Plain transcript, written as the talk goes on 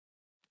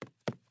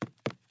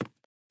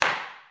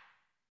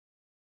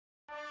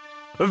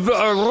The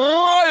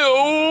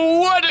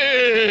royal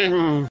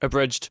wedding!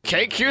 Abridged.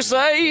 Cake, you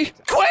say?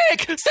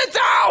 Quick! Sit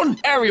down!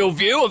 Aerial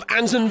view of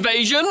ant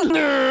invasion.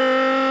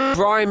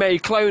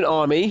 Brimade clone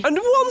army. And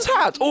one's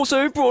hat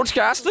also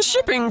broadcast the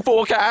shipping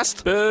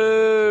forecast.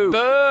 Boo!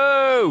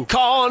 Boo!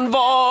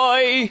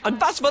 Convoy! And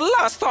that's the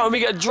last time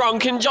we get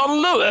drunk in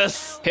John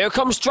Lewis. Here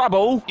comes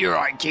trouble. You're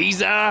right,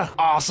 geezer.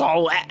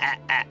 Arsehole.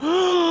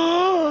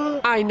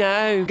 I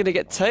know. I'm gonna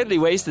get totally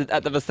wasted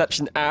at the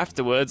reception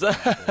afterwards.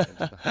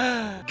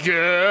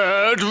 Get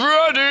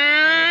ready!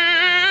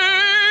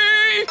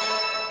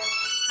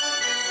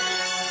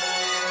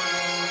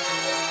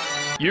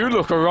 You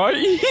look alright.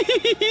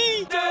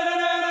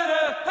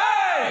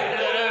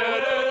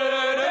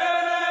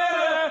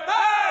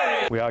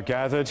 We are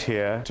gathered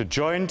here to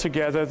join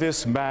together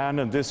this man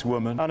and this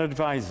woman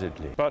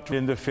unadvisedly, but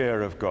in the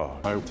fear of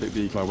God. I take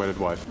thee, my wedded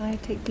wife. I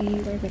take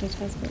thee, thy wedded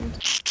husband.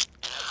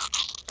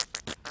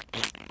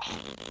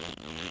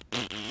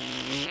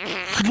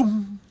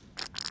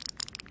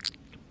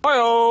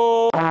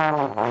 Hi-oh!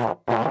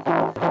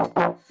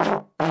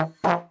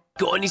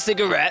 Got any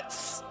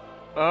cigarettes?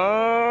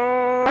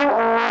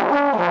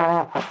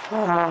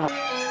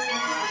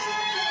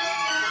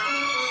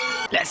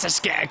 Let's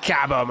just get a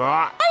cab on,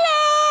 alright? Hello!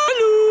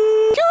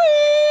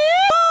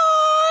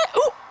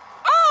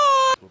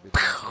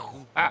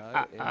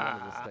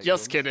 Hello!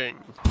 Just kidding.